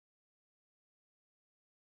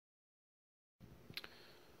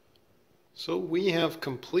So we have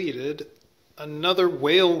completed another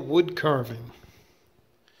whale wood carving.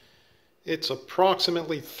 It's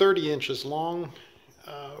approximately 30 inches long.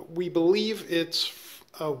 We believe it's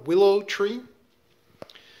a willow tree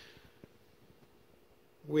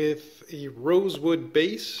with a rosewood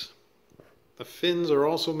base. The fins are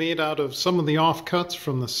also made out of some of the offcuts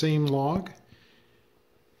from the same log.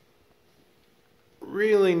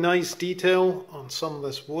 Really nice detail on some of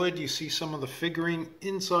this wood. You see some of the figuring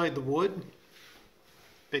inside the wood.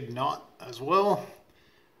 Big knot as well.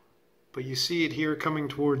 But you see it here coming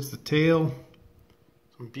towards the tail.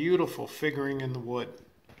 Some beautiful figuring in the wood.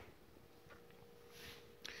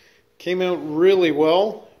 Came out really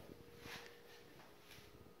well.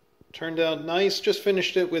 Turned out nice. Just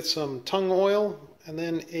finished it with some Tung oil and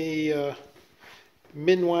then a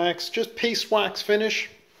min wax, just paste wax finish.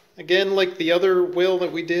 Again, like the other whale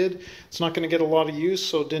that we did, it's not going to get a lot of use,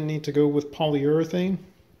 so didn't need to go with polyurethane.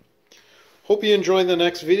 Hope you enjoyed the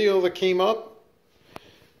next video that came up.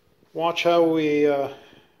 Watch how we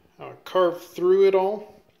carve through it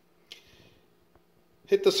all.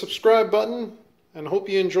 Hit the subscribe button and hope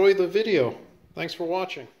you enjoy the video. Thanks for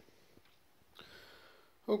watching.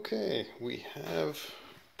 Okay, we have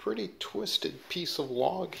a pretty twisted piece of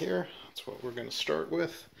log here. That's what we're going to start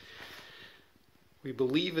with. We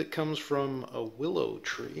believe it comes from a willow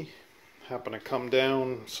tree. Happened to come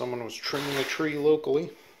down, someone was trimming a tree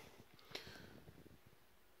locally.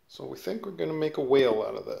 So we think we're going to make a whale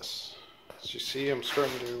out of this. As you see, I'm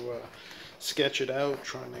starting to sketch it out,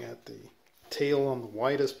 trying to get the tail on the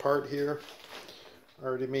widest part here. I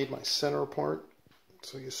already made my center part.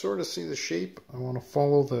 So you sort of see the shape. I want to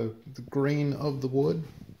follow the grain of the wood.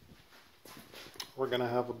 We're going to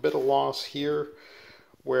have a bit of loss here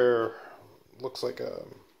where looks like a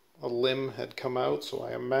limb had come out, so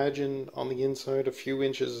I imagine on the inside a few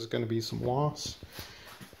inches is going to be some loss.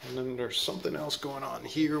 And then there's something else going on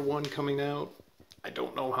here, one coming out. I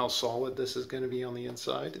don't know how solid this is going to be on the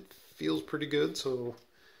inside. It feels pretty good, so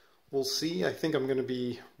we'll see. I think I'm going to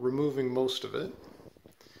be removing most of it.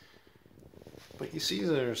 But you see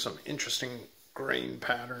there's some interesting grain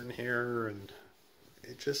pattern here, and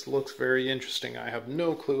it just looks very interesting. I have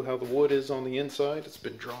no clue how the wood is on the inside. It's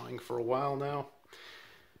been drying for a while now.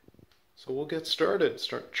 So we'll get started,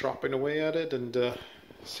 start chopping away at it and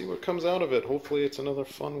see what comes out of it. Hopefully it's another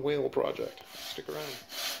fun whale project. Stick around.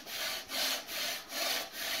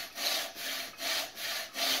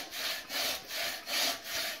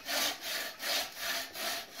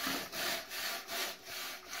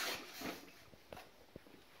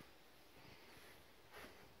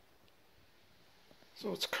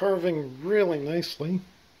 So it's carving really nicely.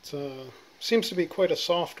 It seems to be quite a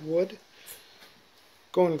soft wood.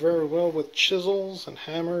 Going very well with chisels and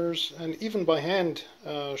hammers, and even by hand,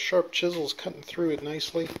 sharp chisels cutting through it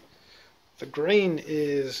nicely. The grain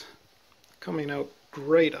is coming out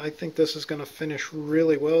great. I think this is going to finish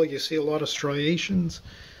really well. You see a lot of striations,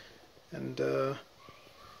 and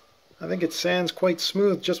I think it sands quite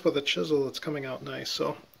smooth just with a chisel. It's coming out nice.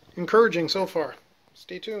 So encouraging so far.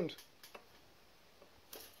 Stay tuned.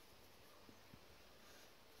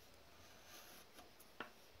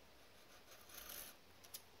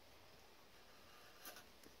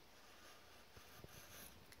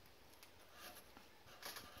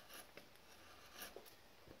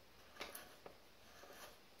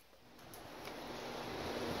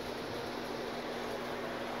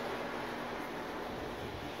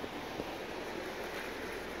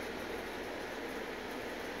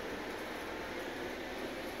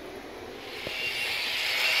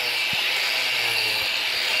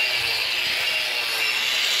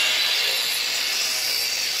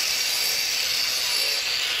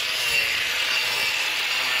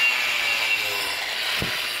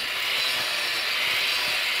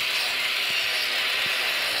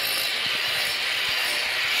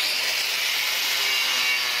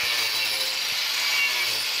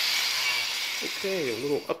 Okay, a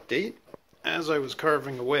little update. As I was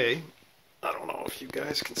carving away, I don't know if you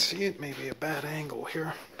guys can see it, maybe a bad angle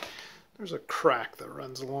here. There's a crack that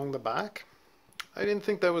runs along the back. I didn't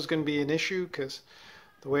think that was going to be an issue because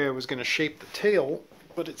the way I was going to shape the tail,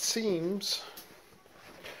 but it seems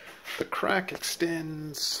the crack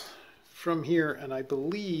extends from here and I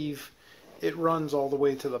believe it runs all the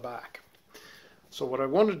way to the back. So what I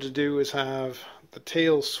wanted to do is have the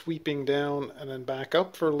tail sweeping down and then back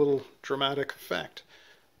up for a little dramatic effect.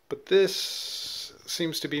 But this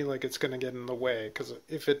seems to be like it's going to get in the way, because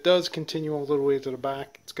if it does continue all the way to the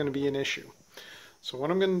back, it's going to be an issue. So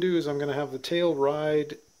what I'm going to do is I'm going to have the tail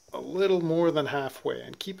ride a little more than halfway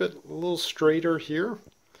and keep it a little straighter here.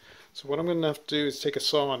 So what I'm going to have to do is take a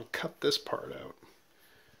saw and cut this part out.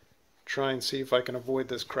 try and see if I can avoid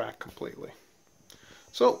this crack completely.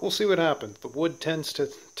 So we'll see what happens. The wood tends to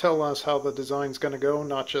tell us how the design's going to go,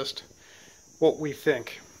 not just what we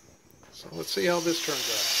think. So let's see how this turns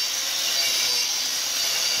out.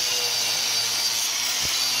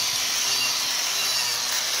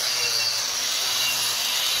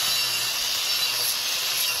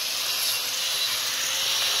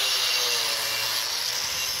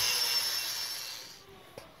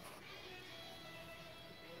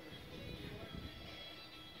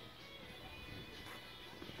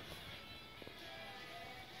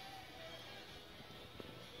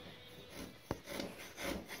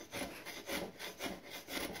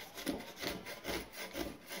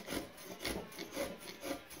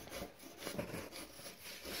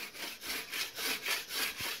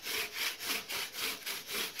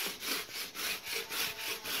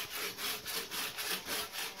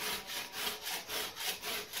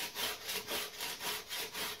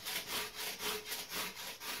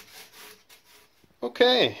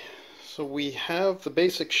 Okay, so we have the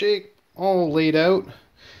basic shape all laid out.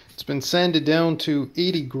 It's been sanded down to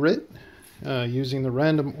 80 grit using the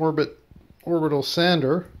random orbital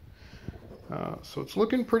sander. So it's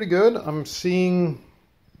looking pretty good. I'm seeing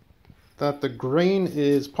that the grain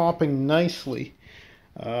is popping nicely.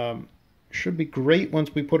 Should be great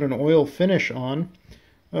once we put an oil finish on.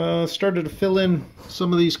 Started to fill in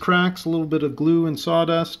some of these cracks, a little bit of glue and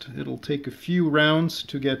sawdust. It'll take a few rounds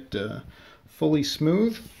to get fully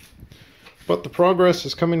smooth, but the progress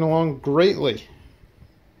is coming along greatly.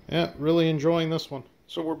 Yeah, really enjoying this one.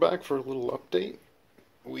 So we're back for a little update.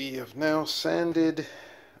 We have now sanded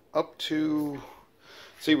up to,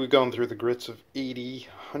 see, we've gone through the grits of 80,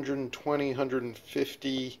 120,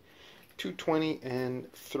 150, 220,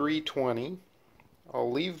 and 320.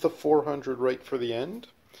 I'll leave the 400 right for the end.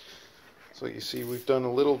 So you see we've done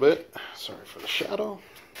a little bit, sorry for the shadow,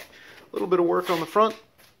 a little bit of work on the front,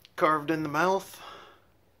 carved in the mouth.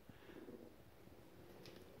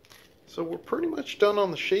 So we're pretty much done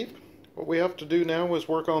on the shape. What we have to do now is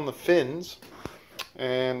work on the fins,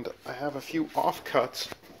 and I have a few offcuts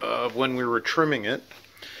of when we were trimming it,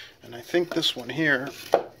 and I think this one here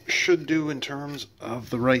should do in terms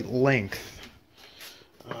of the right length.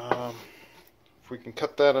 If we can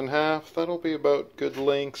cut that in half, that'll be about good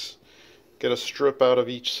lengths. Get a strip out of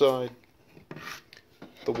each side.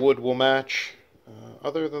 The wood will match.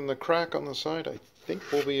 Other than the crack on the side, I think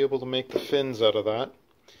we'll be able to make the fins out of that.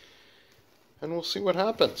 And we'll see what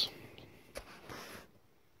happens.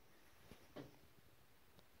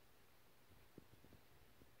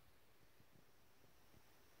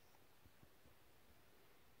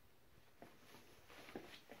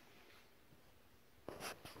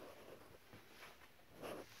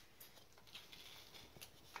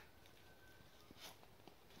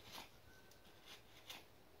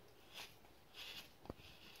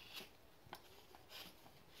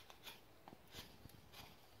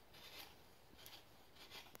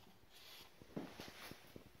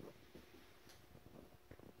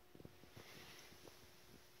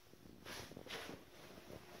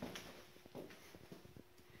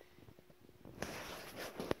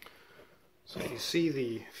 So you see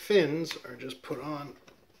the fins are just put on,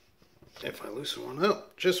 if I loosen one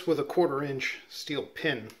up, just with a 1/4 inch steel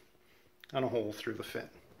pin and a hole through the fin.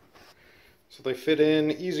 So they fit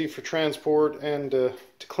in, easy for transport and to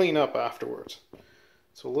clean up afterwards.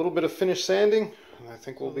 So a little bit of finish sanding and I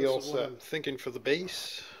think we'll be all set. I'm thinking for the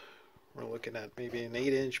base, we're looking at maybe an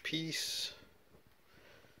 8-inch piece.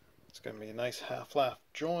 It's going to be a nice half-lap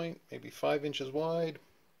joint, maybe 5 inches wide,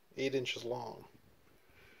 8 inches long.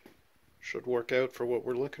 Should work out for what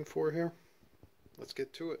we're looking for here. Let's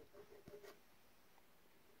get to it.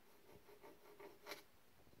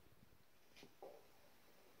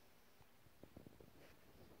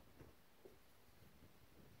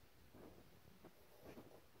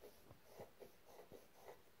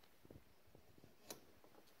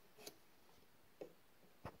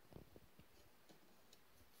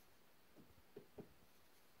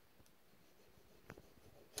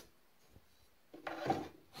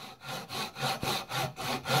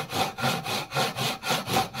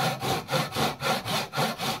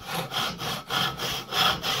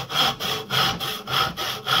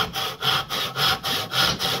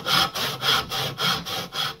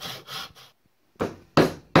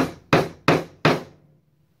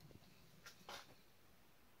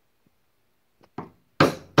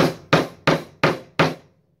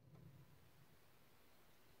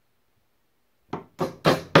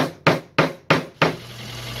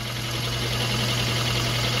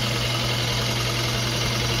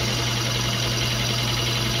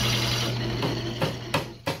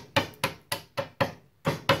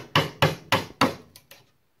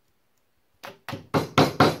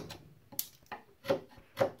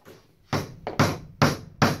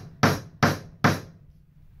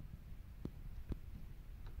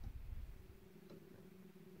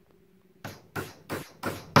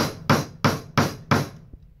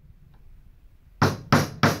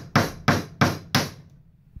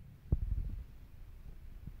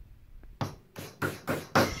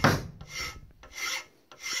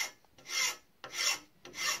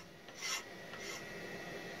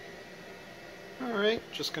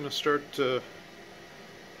 just going to start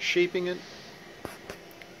shaping it,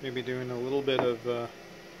 maybe doing a little bit of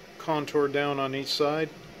contour down on each side,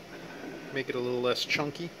 make it a little less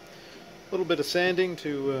chunky. A little bit of sanding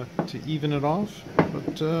to even it off,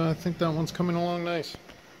 but I think that one's coming along nice.